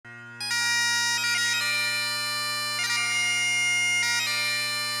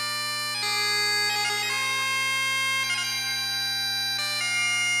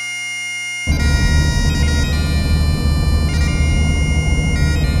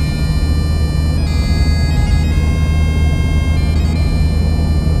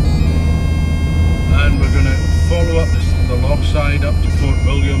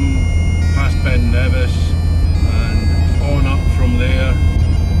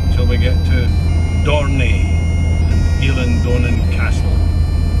get to Dorney and Eilean Donan Castle.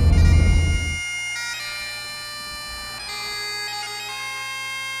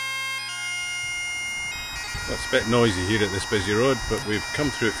 Well, it's a bit noisy here at this busy road, but we've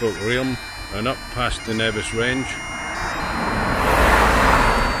come through Folk Realm and up past the Nevis range.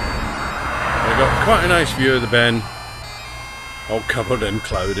 We've got quite a nice view of the Ben, all covered in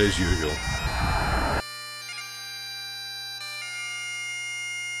cloud as usual.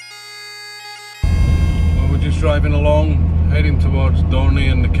 Well, we're just driving along, heading towards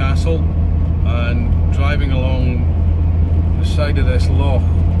Dorney and the castle, and driving along the side of this loch.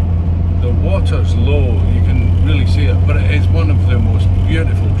 The water's low, you can really see it, but it is one of the most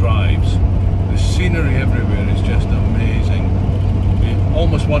beautiful drives. The scenery everywhere is just amazing. You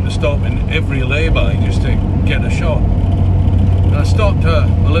almost want to stop in every lay-by just to get a shot. And I stopped a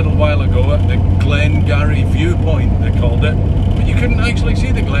little while ago at the Glencoe viewpoint, they called it, but you couldn't actually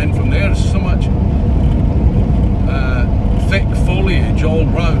see the Glen from there. There's so much thick foliage all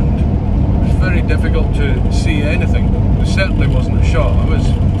round. It's very difficult to see anything. There certainly wasn't a shot. I was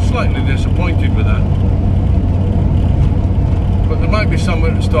slightly disappointed with that. But there might be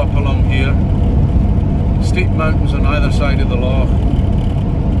somewhere to stop along here. Steep mountains on either side of the loch.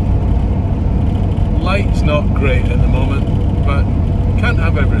 Light's not great at the moment, but can't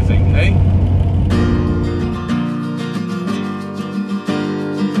have everything, eh?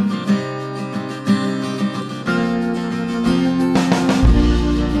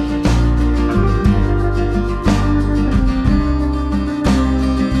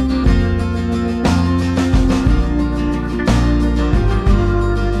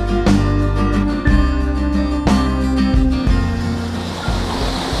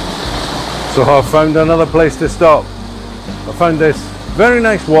 So I've found another place to stop. I found this very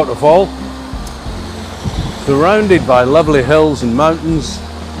nice waterfall, surrounded by lovely hills and mountains.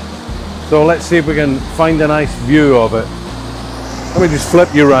 So let's see if we can find a nice view of it. Let me just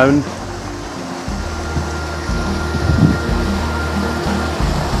flip you around.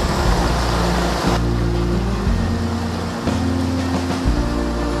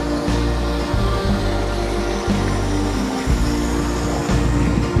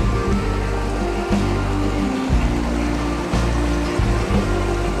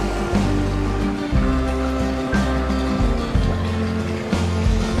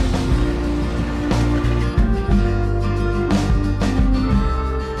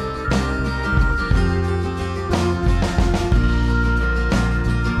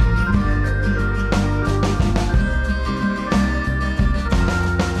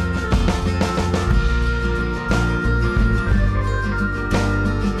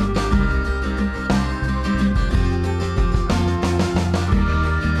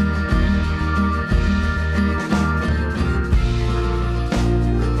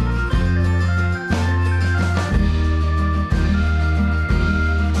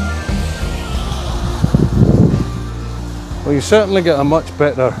 Well, you certainly get a much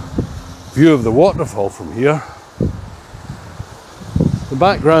better view of the waterfall from here. The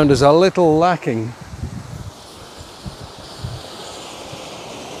background is a little lacking.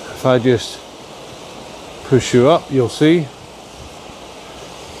 If I just push you up, you'll see.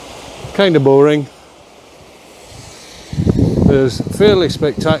 Kind of boring. There's fairly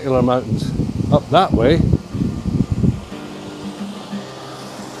spectacular mountains up that way.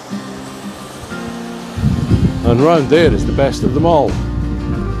 And round there is the best of them all.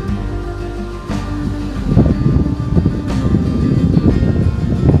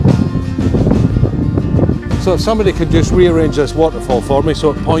 So if somebody could just rearrange this waterfall for me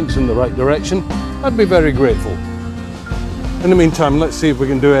so it points in the right direction, I'd be very grateful. In the meantime, let's see if we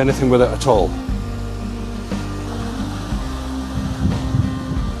can do anything with it at all.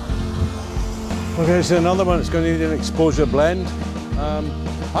 Okay, so another one that's going to need an exposure blend.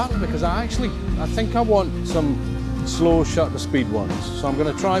 Partly because I think I want some slow shutter speed ones. So I'm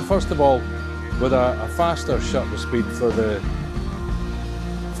going to try first of all with a faster shutter speed for the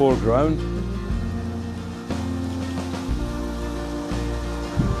foreground.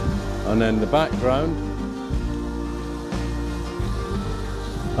 And then the background.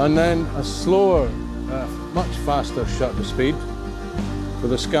 And then a slower, much faster shutter speed for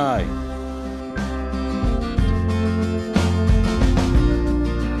the sky.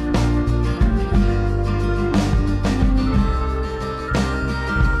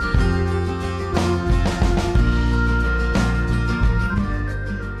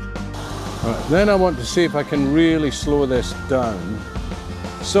 Then I want to see if I can really slow this down.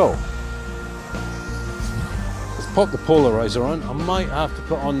 So, let's pop the polarizer on. I might have to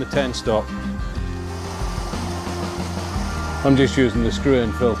put on the 10 stop. I'm just using the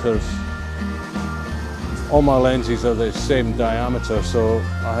screw-in filters. All my lenses are the same diameter, so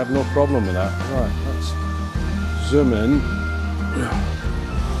I have no problem with that. Right, let's zoom in.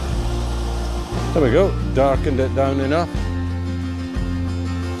 There we go, darkened it down enough.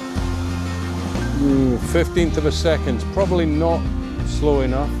 15th of a second, probably not slow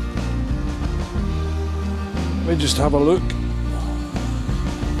enough. Let me just have a look.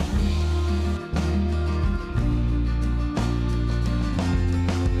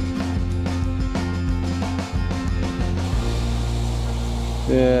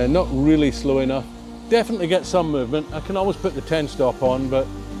 Yeah, not really slow enough. Definitely get some movement. I can always put the 10 stop on, but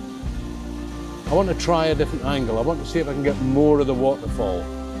I want to try a different angle. I want to see if I can get more of the waterfall.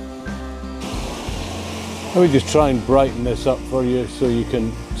 Let me just try and brighten this up for you so you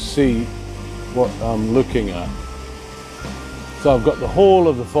can see what I'm looking at. So I've got the whole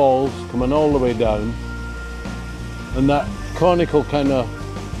of the falls coming all the way down, and that conical kind of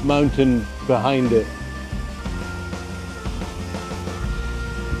mountain behind it.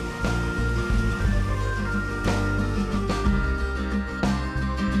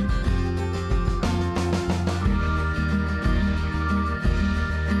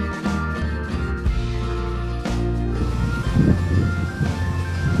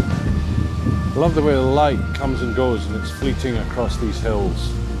 I love the way the light comes and goes and it's fleeting across these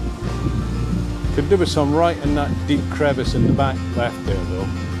hills. Could do with some right in that deep crevice in the back left there though.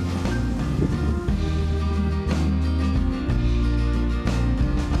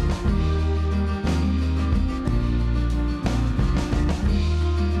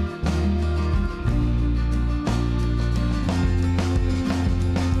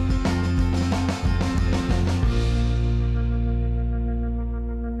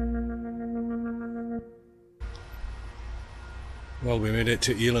 Well, we made it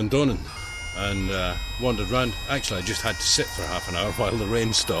to Eilean Donan and wandered around. Actually, I just had to sit for half an hour while the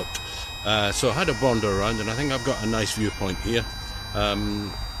rain stopped. So I had a wander around, and I think I've got a nice viewpoint here. Let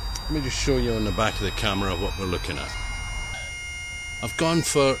me just show you on the back of the camera what we're looking at. I've gone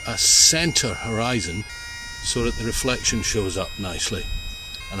for a centre horizon so that the reflection shows up nicely.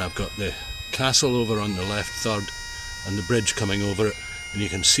 And I've got the castle over on the left third and the bridge coming over it. And you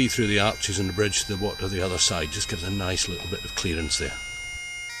can see through the arches and the bridge to the water the other side. Just gives a nice little bit of clearance there.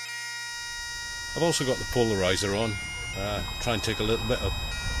 I've also got the polarizer on, try and take a little bit of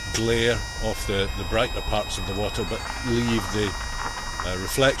glare off the brighter parts of the water, but leave the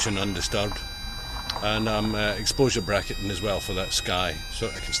reflection undisturbed. And I'm exposure bracketing as well for that sky, so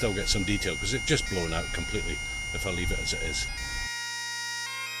I can still get some detail, because it's just blown out completely if I leave it as it is.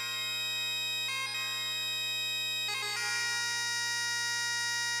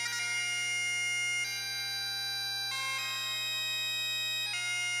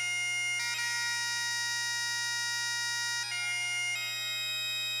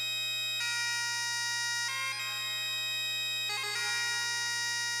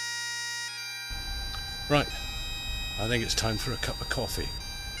 Right, I think it's time for a cup of coffee.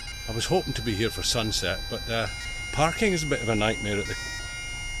 I was hoping to be here for sunset, but parking is a bit of a nightmare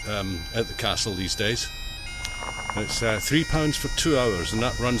at the castle these days. It's £3 for 2 hours, and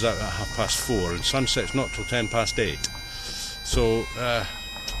that runs out at 4:30, and sunset's not till 8:10. So I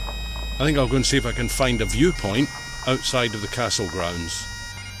think I'll go and see if I can find a viewpoint outside of the castle grounds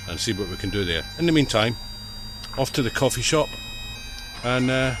and see what we can do there. In the meantime, off to the coffee shop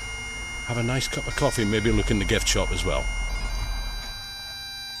and have a nice cup of coffee, maybe look in the gift shop as well.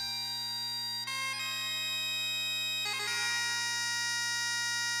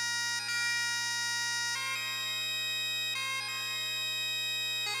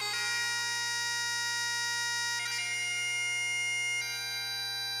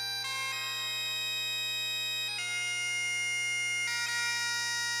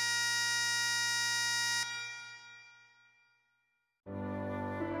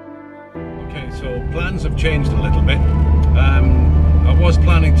 Okay, so plans have changed a little bit. I was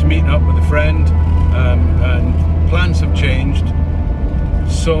planning to meet up with a friend, and plans have changed.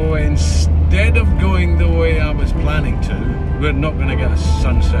 So instead of going the way I was planning to, we're not going to get a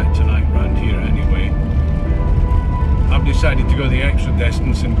sunset tonight around here anyway. I've decided to go the extra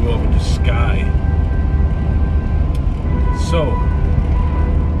distance and go over to Skye. So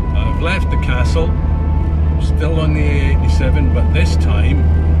I've left the castle, still on the A87, but this time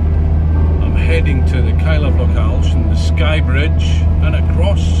I'm heading to the Eilean and the Skye Bridge and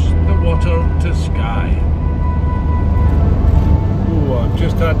across the water to Skye. Oh, I've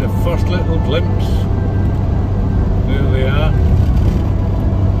just had the first little glimpse. There they are.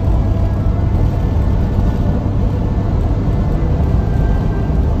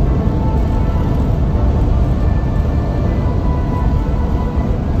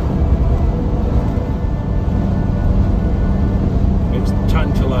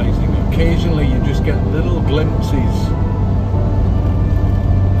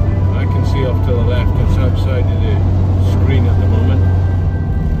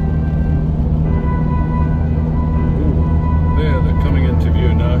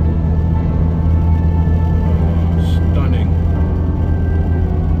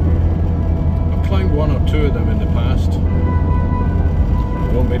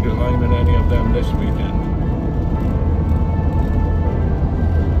 be climbing any of them this weekend.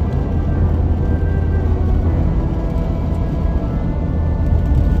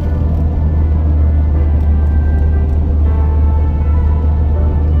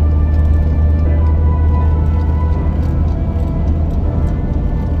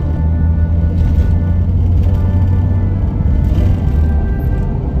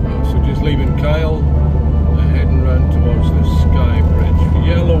 Leaving Kyle, heading round towards the Skye Bridge.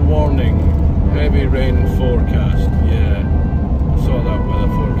 Yellow warning, heavy rain forecast. Yeah, I saw that weather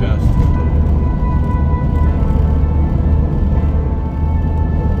forecast.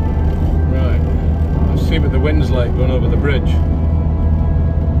 Right, let's see what the wind's like going over the bridge.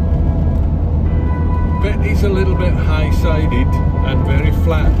 Betty's a little bit high-sided and very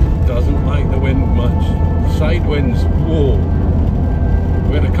flat. Doesn't like the wind much. Side winds, whoa.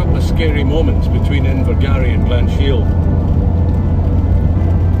 We had a couple of scary moments between Invergarry and Glen Shiel.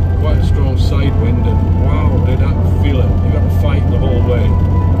 Quite a strong side wind, and wow, did I feel it. You got to fight the whole way.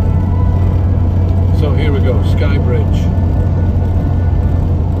 So here we go, Skye Bridge.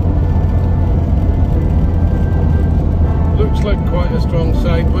 Looks like quite a strong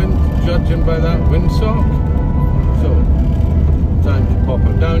side wind, judging by that windsock. So, time to pop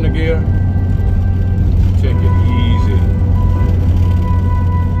her down a gear.